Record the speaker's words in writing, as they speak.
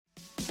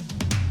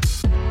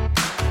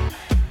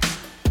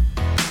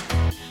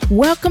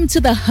Welcome to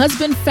the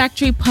Husband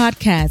Factory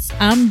Podcast.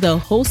 I'm the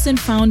host and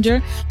founder,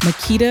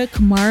 Makita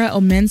Kamara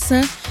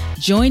Omensa.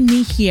 Join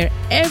me here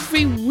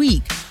every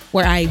week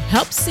where I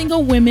help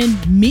single women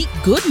meet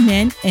good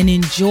men and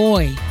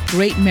enjoy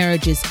great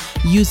marriages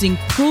using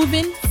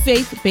proven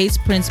faith-based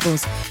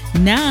principles.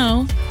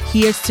 Now,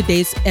 here's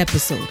today's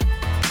episode.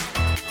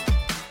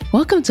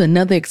 Welcome to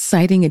another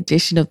exciting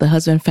edition of the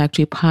Husband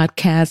Factory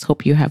Podcast.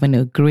 Hope you're having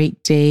a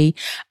great day.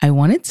 I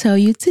want to tell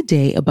you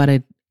today about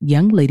a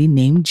young lady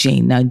named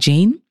Jane. Now,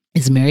 Jane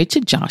is married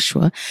to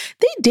Joshua.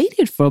 They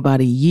dated for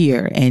about a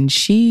year and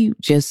she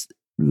just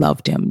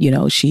loved him. You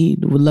know, she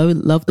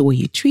loved the way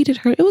he treated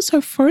her. It was her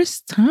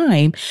first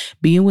time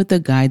being with a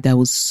guy that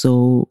was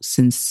so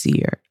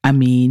sincere. I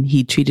mean,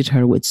 he treated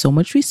her with so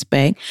much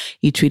respect.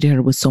 He treated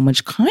her with so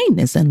much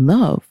kindness and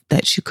love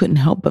that she couldn't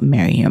help but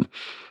marry him.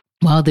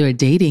 While they were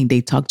dating,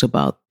 they talked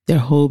about their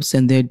hopes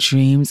and their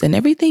dreams, and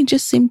everything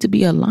just seemed to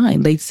be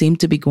aligned. They seemed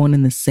to be going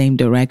in the same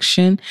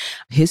direction.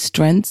 His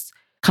strengths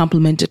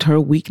complemented her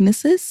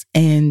weaknesses,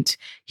 and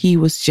he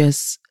was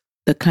just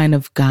the kind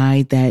of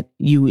guy that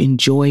you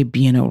enjoy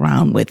being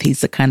around with.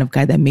 He's the kind of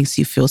guy that makes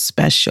you feel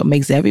special,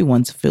 makes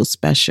everyone feel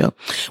special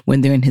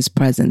when they're in his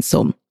presence.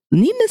 So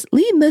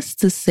needless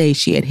to say,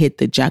 she had hit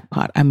the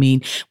jackpot. I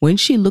mean, when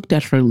she looked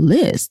at her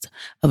list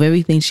of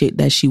everything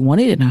that she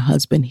wanted in her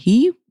husband,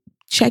 he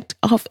checked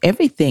off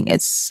everything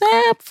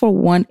except for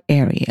one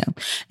area.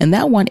 And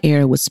that one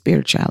area was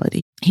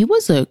spirituality. He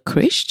was a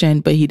Christian,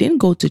 but he didn't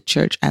go to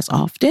church as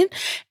often.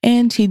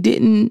 And he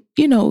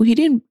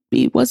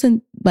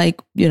wasn't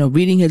like,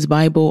 reading his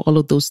Bible, all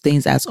of those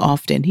things as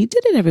often. He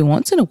did it every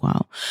once in a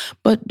while.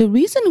 But the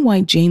reason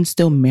why Jane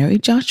still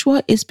married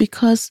Joshua is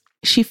because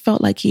she felt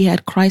like he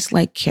had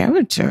Christ-like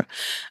character.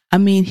 I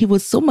mean, he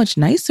was so much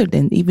nicer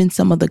than even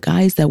some of the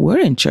guys that were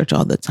in church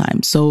all the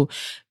time. So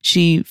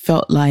she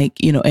felt like,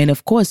 and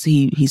of course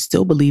he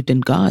still believed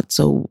in God.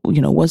 So,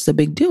 what's the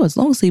big deal? As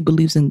long as he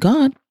believes in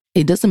God,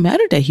 it doesn't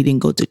matter that he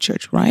didn't go to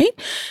church, right?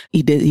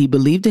 He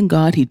believed in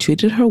God. He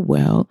treated her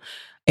well.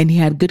 And he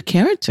had good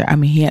character. I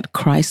mean, he had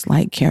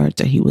Christ-like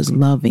character. He was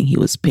loving. He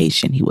was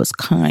patient. He was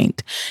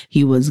kind.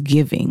 He was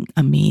giving.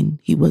 I mean,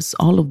 he was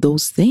all of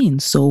those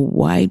things. So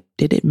why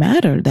did it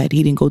matter that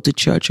he didn't go to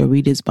church or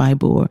read his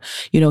Bible or,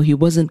 he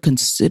wasn't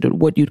considered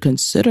what you'd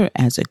consider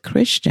as a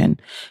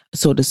Christian,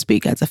 so to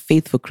speak, as a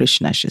faithful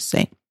Christian, I should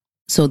say.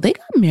 So they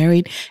got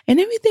married and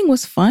everything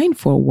was fine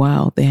for a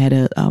while. They had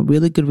a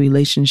really good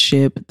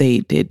relationship.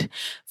 They did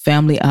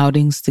family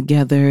outings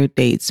together.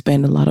 They'd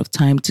spend a lot of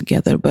time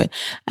together. But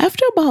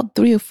after about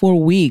 3 or 4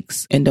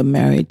 weeks in the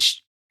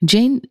marriage,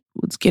 Jane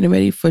was getting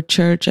ready for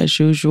church as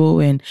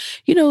usual. And,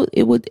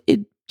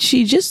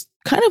 she just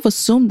kind of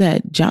assumed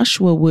that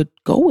Joshua would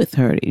go with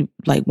her,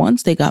 like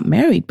once they got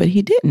married, but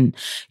he didn't.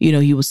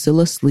 He was still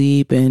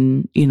asleep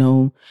and,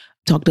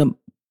 talked to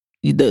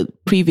the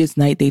previous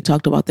night, they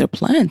talked about their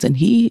plans and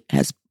he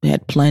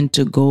had planned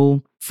to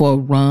go for a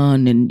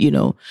run and,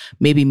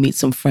 maybe meet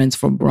some friends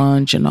for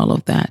brunch and all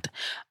of that.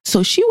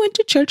 So she went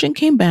to church and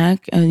came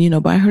back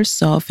and, by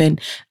herself. And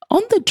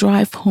on the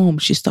drive home,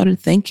 she started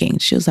thinking,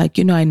 she was like,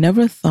 I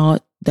never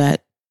thought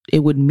that it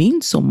would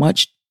mean so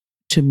much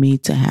to me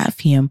to have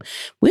him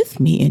with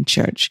me in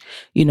church,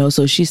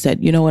 so she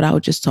said, you know what, I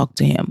would just talk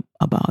to him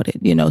about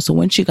it, so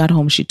when she got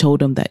home, she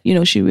told him that,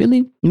 she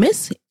really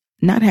missed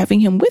not having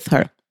him with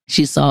her.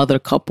 She saw other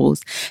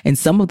couples and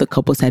some of the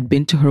couples had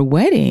been to her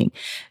wedding.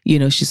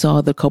 She saw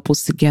other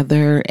couples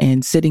together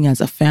and sitting as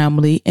a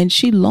family and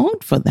she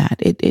longed for that.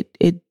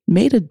 It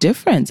made a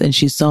difference. And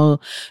she saw,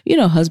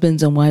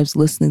 husbands and wives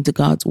listening to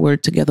God's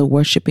word together,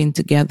 worshiping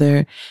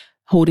together,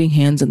 holding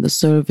hands in the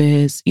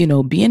service,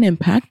 being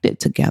impacted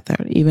together.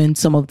 Even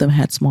some of them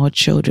had small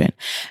children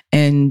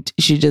and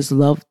she just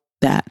loved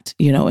that,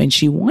 and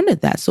she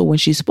wanted that. So when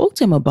she spoke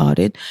to him about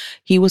it,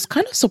 he was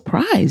kind of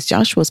surprised.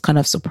 Joshua was kind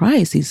of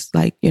surprised. He's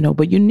like,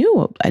 but you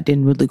knew I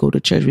didn't really go to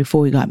church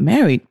before we got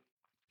married.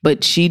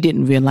 But she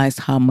didn't realize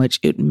how much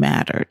it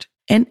mattered.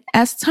 And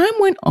as time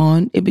went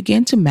on, it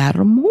began to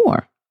matter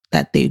more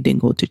that they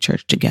didn't go to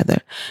church together.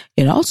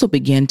 It also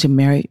began to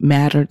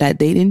matter that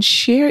they didn't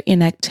share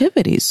in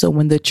activities. So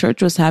when the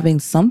church was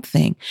having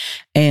something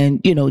and,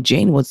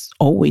 Jane was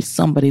always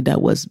somebody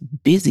that was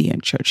busy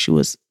in church.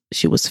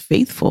 She was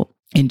faithful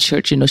in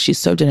church. She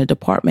served in a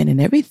department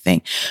and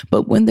everything.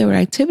 But when there were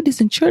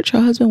activities in church,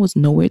 her husband was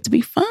nowhere to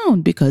be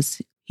found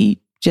because he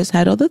just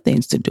had other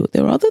things to do.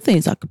 There were other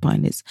things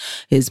occupying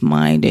his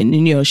mind.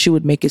 And, she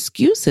would make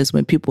excuses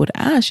when people would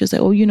ask. She'd say,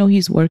 oh,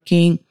 he's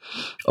working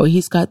or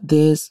he's got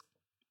this.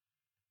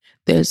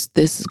 There's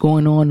this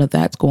going on or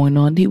that's going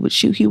on. He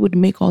would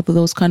make all of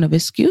those kind of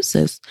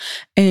excuses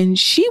and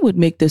she would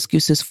make the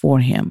excuses for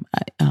him,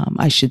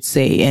 I should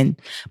say.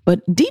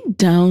 But deep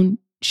down,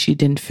 she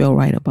didn't feel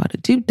right about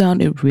it. Deep down,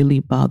 it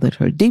really bothered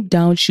her. Deep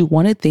down, she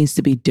wanted things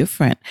to be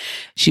different.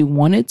 She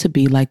wanted to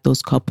be like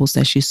those couples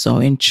that she saw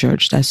in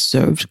church that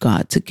served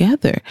God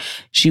together.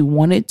 She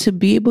wanted to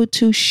be able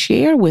to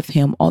share with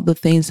him all the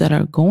things that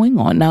are going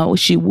on. Now,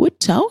 she would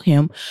tell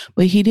him,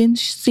 but he didn't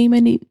seem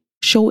any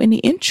show any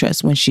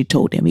interest when she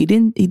told him. He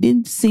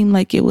didn't seem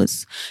like it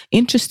was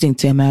interesting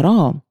to him at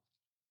all.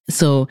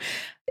 So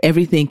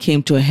everything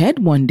came to a head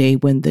one day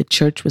when the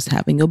church was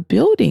having a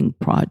building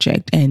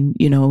project. And,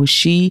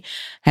 she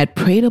had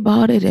prayed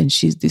about it, and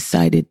she's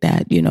decided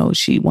that,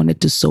 she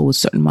wanted to sow a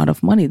certain amount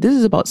of money. This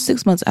is about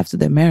 6 months after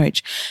their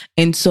marriage.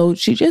 And so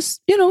she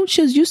just,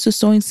 she was used to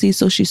sowing seeds.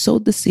 So she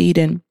sowed the seed,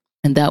 and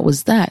that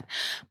was that.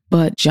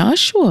 But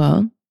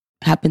Joshua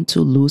happened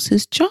to lose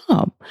his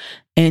job,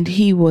 and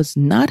he was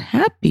not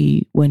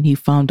happy when he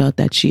found out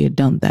that she had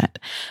done that.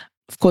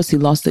 Of course, he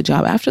lost the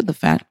job after the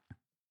fact,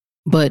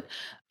 but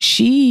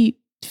she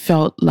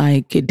felt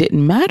like it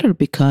didn't matter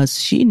because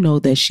she knew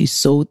that she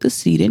sowed the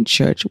seed in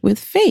church with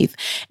faith.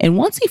 And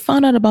once he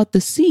found out about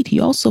the seed, he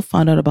also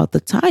found out about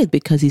the tithe,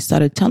 because he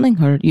started telling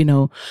her,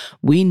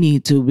 we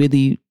need to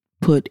really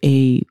put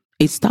a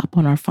stop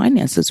on our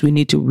finances. We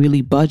need to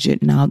really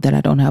budget now that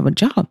I don't have a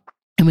job.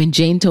 And when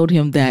Jane told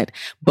him that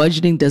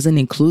budgeting doesn't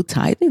include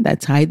tithing, that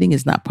tithing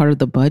is not part of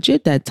the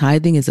budget, that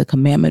tithing is a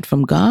commandment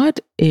from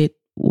God,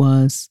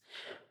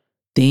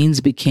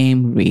 things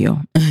became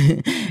real.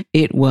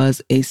 It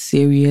was a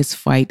serious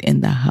fight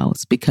in the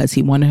house because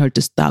he wanted her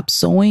to stop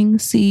sowing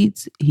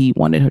seeds. He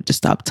wanted her to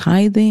stop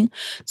tithing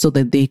so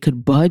that they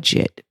could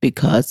budget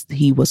because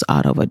he was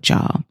out of a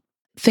job.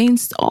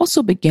 Things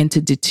also began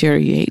to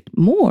deteriorate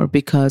more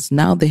because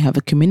now they have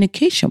a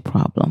communication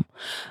problem.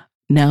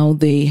 Now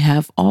they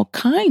have all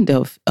kind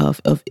of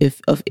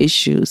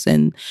issues,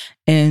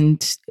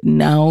 and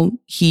now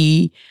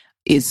he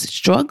is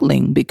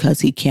struggling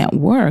because he can't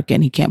work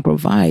and he can't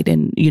provide.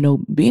 And,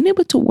 being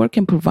able to work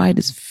and provide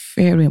is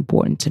very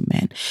important to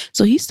men.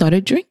 So he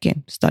started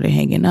drinking, started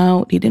hanging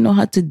out. He didn't know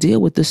how to deal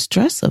with the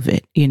stress of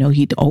it.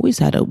 He'd always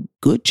had a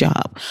good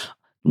job.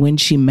 When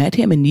she met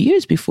him, and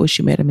years before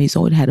she met him, he's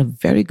always had a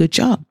very good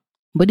job.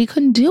 But he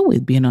couldn't deal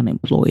with being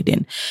unemployed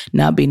and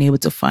not being able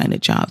to find a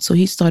job. So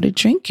he started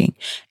drinking.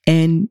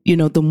 And,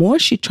 the more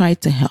she tried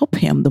to help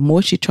him, the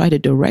more she tried to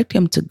direct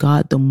him to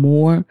God, the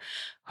more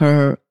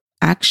her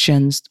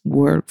actions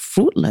were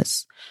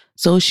fruitless.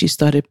 So she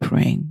started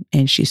praying,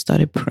 and she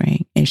started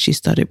praying, and she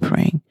started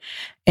praying.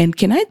 And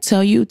can I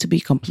tell you, to be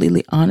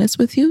completely honest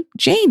with you,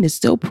 Jane is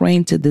still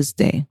praying to this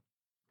day.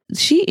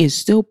 She is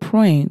still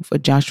praying for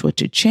Joshua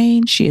to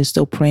change. She is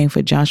still praying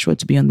for Joshua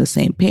to be on the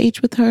same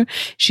page with her.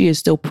 She is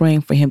still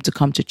praying for him to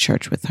come to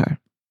church with her.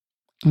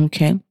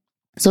 Okay.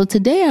 So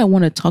today I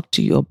want to talk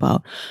to you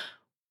about,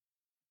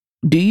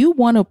 do you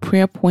want a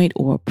prayer point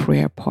or a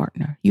prayer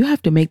partner? You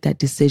have to make that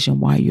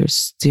decision while you're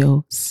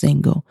still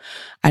single.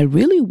 I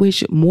really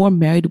wish more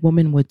married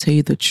women would tell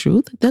you the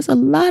truth. There's a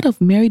lot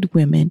of married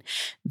women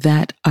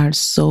that are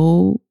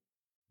so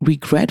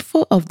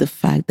regretful of the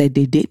fact that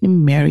they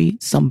didn't marry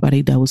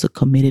somebody that was a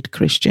committed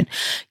Christian.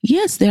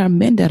 Yes, there are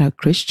men that are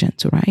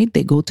Christians, right?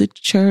 They go to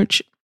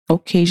church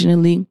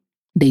occasionally.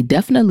 They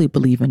definitely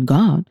believe in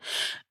God,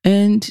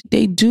 and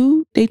they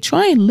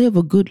try and live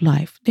a good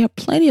life. There are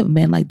plenty of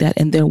men like that,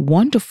 and they're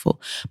wonderful,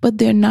 but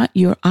they're not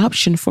your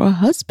option for a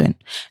husband.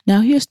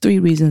 Now, here's 3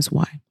 reasons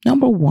why.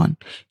 Number 1,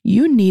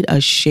 you need a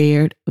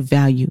shared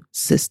value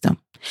system.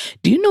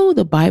 Do you know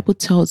the Bible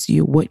tells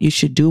you what you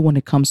should do when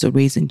it comes to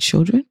raising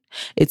children?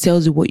 It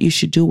tells you what you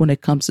should do when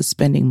it comes to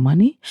spending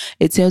money.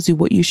 It tells you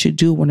what you should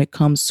do when it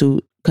comes to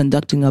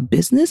conducting a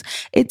business.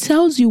 It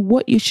tells you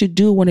what you should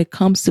do when it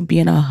comes to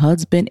being a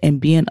husband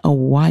and being a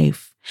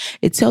wife.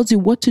 It tells you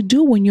what to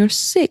do when you're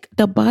sick.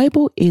 The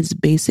Bible is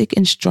basic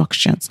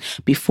instructions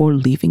before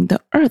leaving the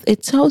earth.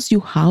 It tells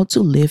you how to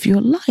live your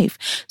life.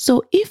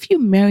 So if you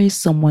marry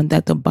someone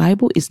that the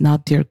Bible is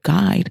not their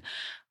guide,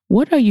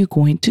 what are you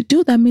going to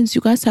do? That means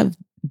you guys have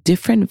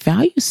different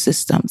value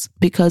systems,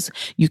 because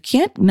you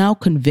can't now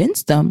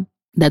convince them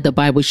that the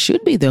Bible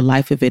should be their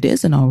life if it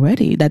isn't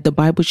already, that the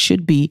Bible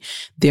should be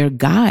their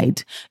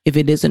guide if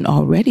it isn't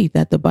already,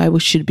 that the Bible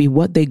should be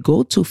what they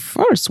go to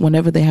first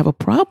whenever they have a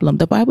problem.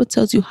 The Bible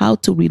tells you how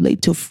to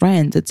relate to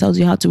friends. It tells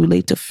you how to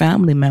relate to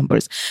family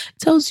members. It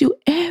tells you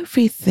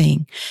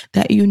everything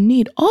that you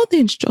need. All the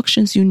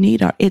instructions you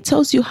need it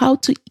tells you how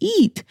to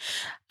eat.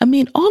 I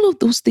mean, all of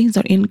those things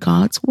are in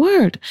God's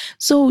word.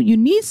 So you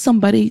need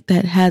somebody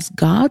that has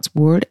God's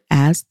word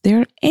as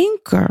their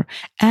anchor,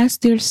 as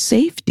their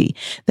safety,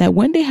 that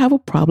when they have a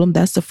problem,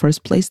 that's the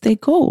first place they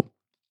go.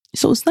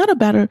 So it's not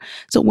about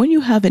so when you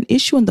have an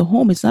issue in the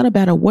home, it's not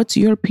about what's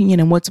your opinion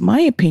and what's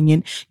my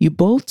opinion. You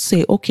both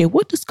say, okay,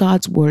 what does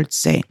God's word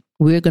say?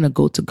 We're going to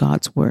go to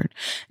God's word.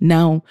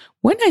 Now,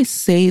 when I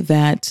say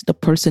that the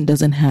person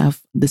doesn't have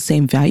the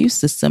same value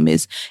system,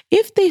 is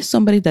if there's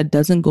somebody that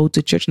doesn't go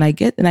to church,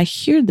 and I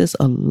hear this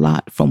a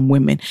lot from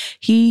women.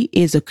 He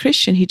is a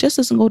Christian. He just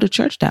doesn't go to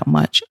church that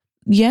much.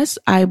 Yes,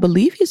 I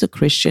believe he's a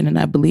Christian, and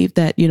I believe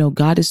that,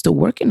 God is still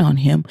working on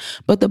him.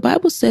 But the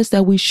Bible says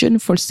that we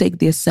shouldn't forsake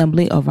the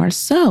assembly of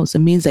ourselves. It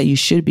means that you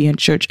should be in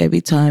church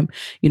every time,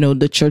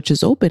 the church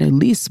is open, at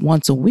least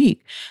once a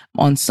week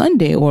on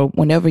Sunday or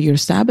whenever your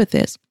Sabbath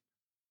is.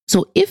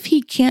 So if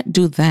he can't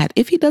do that,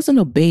 if he doesn't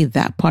obey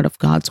that part of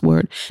God's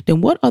word, then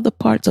what other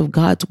parts of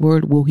God's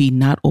word will he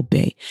not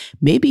obey?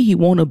 Maybe he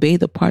won't obey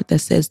the part that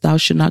says thou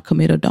should not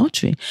commit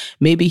adultery.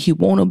 Maybe he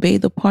won't obey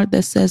the part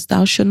that says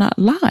thou should not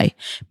lie.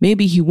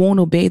 Maybe he won't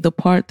obey the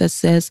part that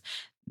says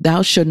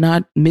thou should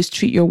not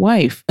mistreat your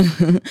wife.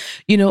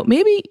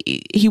 Maybe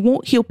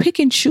he'll pick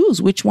and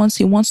choose which ones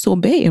he wants to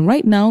obey. And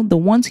right now, the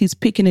ones he's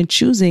picking and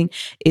choosing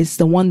is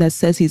the one that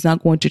says he's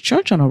not going to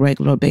church on a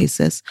regular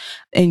basis.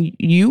 And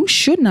you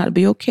should not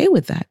be okay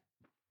with that.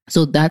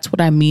 So that's what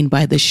I mean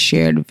by the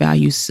shared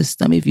value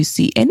system. If you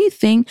see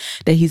anything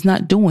that he's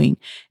not doing,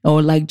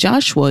 or like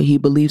Joshua, he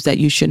believes that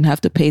you shouldn't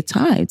have to pay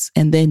tithes.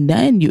 And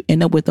then you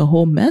end up with a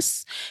whole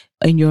mess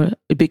in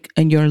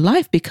your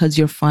life because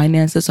your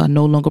finances are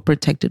no longer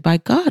protected by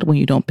God when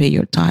you don't pay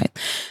your tithe.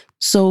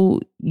 So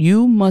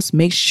you must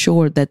make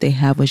sure that they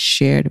have a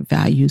shared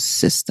value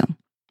system.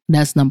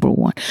 That's number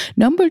one.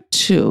 Number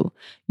two,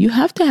 you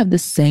have to have the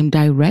same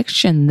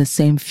direction, the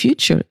same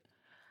future.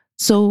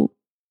 So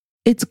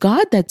it's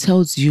God that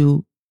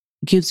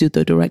gives you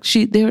the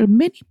direction. There are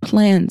many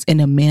plans in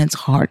a man's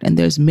heart, and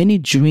there's many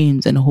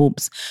dreams and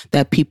hopes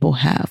that people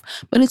have.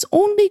 But it's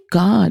only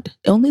God,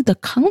 only the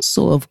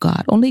counsel of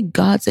God, only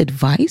God's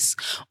advice,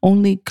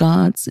 only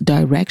God's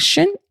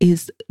direction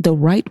is the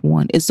right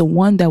one. It's the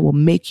one that will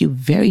make you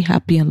very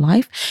happy in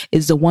life.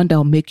 It's the one that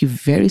will make you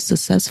very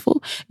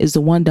successful. It's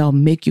the one that will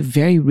make you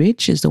very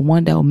rich. It's the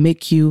one that will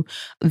make you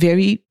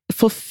very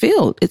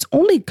fulfilled. It's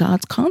only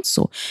God's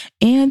counsel.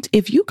 And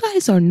if you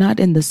guys are not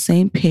in the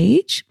same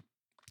page,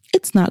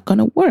 it's not going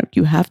to work.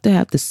 You have to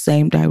have the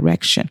same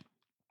direction.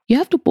 You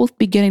have to both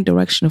be getting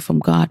direction from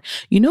God.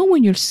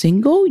 When you're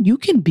single, you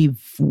can be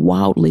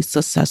wildly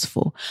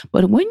successful.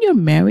 But when you're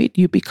married,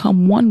 you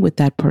become one with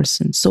that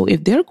person. So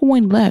if they're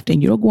going left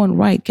and you're going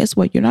right, guess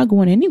what? You're not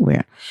going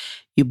anywhere.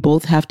 You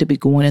both have to be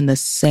going in the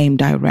same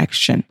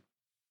direction.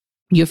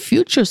 Your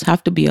futures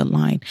have to be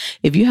aligned.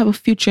 If you have a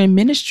future in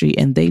ministry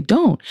and they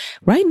don't,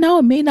 right now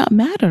it may not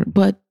matter,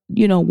 but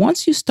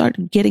once you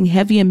start getting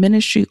heavy in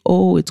ministry,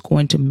 it's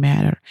going to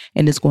matter.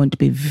 And it's going to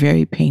be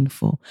very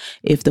painful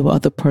if the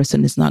other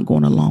person is not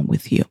going along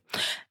with you.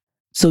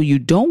 So you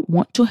don't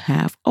want to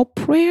have a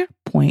prayer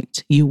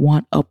point. You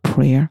want a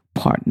prayer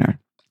partner.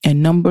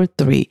 And number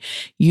three,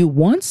 you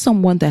want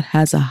someone that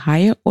has a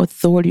higher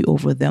authority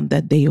over them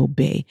that they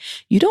obey.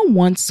 You don't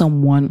want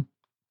someone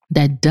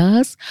that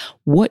does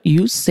what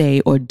you say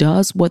or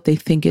does what they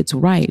think it's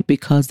right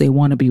because they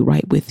want to be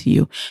right with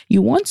you.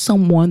 You want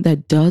someone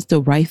that does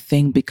the right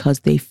thing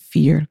because they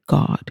fear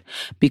God,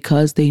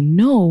 because they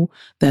know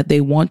that they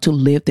want to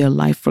live their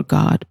life for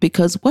God.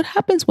 Because what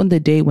happens when they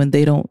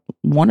don't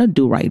want to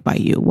do right by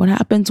you? What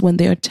happens when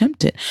they're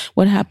tempted?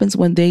 What happens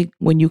when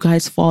you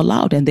guys fall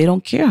out and they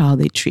don't care how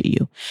they treat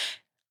you?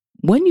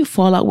 When you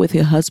fall out with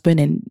your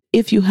husband, and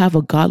if you have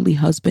a godly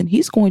husband,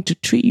 he's going to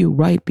treat you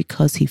right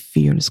because he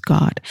fears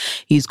God.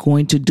 He's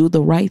going to do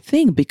the right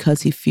thing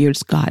because he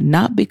fears God,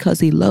 not because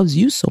he loves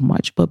you so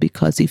much, but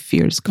because he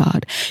fears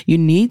God. You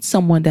need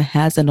someone that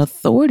has an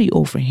authority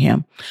over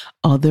him,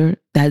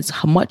 that's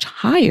much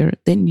higher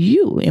than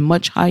you and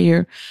much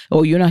higher,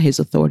 or you're not his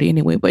authority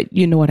anyway, but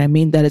you know what I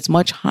mean, that it's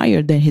much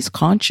higher than his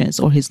conscience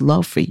or his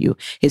love for you.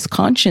 His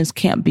conscience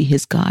can't be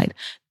his guide.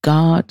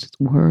 God's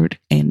word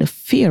and the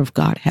fear of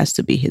God has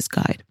to be his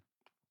guide.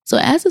 So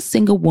as a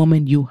single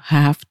woman, you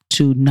have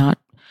to not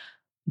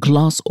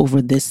gloss over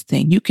this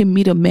thing. You can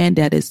meet a man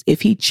that is,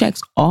 if he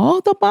checks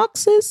all the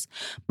boxes,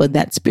 but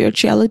that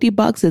spirituality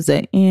box is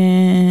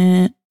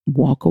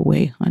walk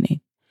away,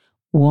 honey.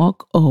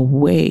 Walk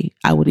away.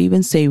 I would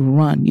even say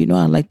run.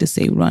 I like to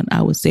say run.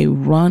 I would say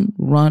run,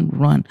 run,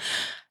 run.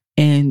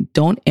 And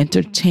don't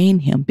entertain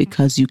him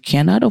because you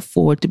cannot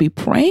afford to be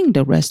praying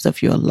the rest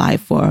of your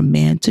life for a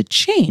man to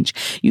change.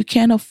 You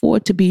can't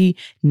afford to be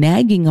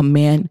nagging a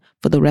man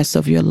for the rest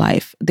of your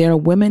life. There are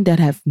women that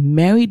have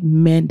married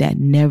men that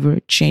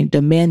never changed.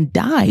 The man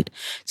died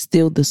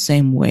still the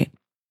same way.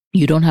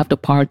 You don't have the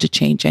power to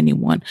change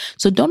anyone.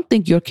 So don't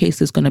think your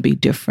case is going to be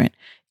different.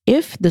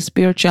 If the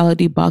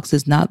spirituality box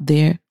is not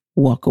there,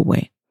 walk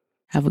away.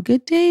 Have a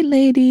good day,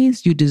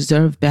 ladies. You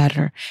deserve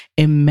better.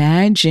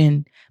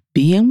 Imagine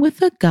being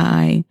with a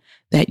guy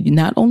that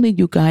not only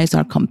you guys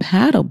are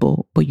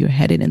compatible, but you're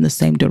headed in the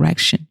same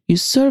direction. You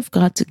serve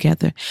God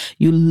together.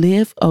 You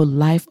live a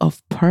life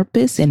of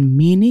purpose and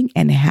meaning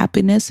and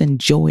happiness and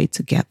joy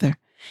together.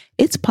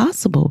 It's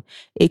possible.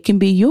 It can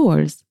be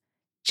yours.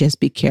 Just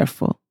be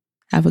careful.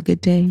 Have a good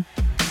day.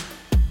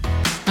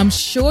 I'm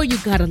sure you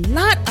got a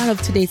lot out of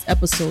today's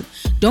episode.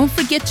 Don't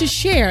forget to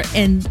share.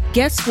 And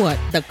guess what?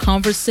 The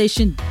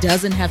conversation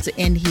doesn't have to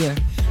end here.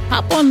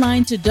 Hop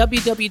online to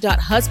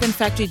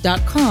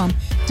www.husbandfactory.com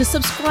to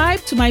subscribe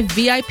to my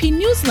VIP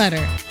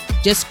newsletter.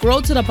 Just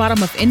scroll to the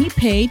bottom of any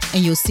page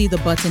and you'll see the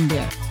button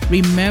there.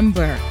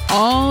 Remember,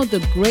 all the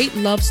great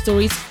love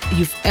stories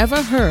you've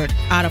ever heard,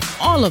 out of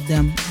all of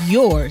them,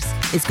 yours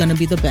is going to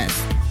be the best.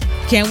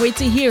 Can't wait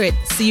to hear it.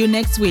 See you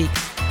next week.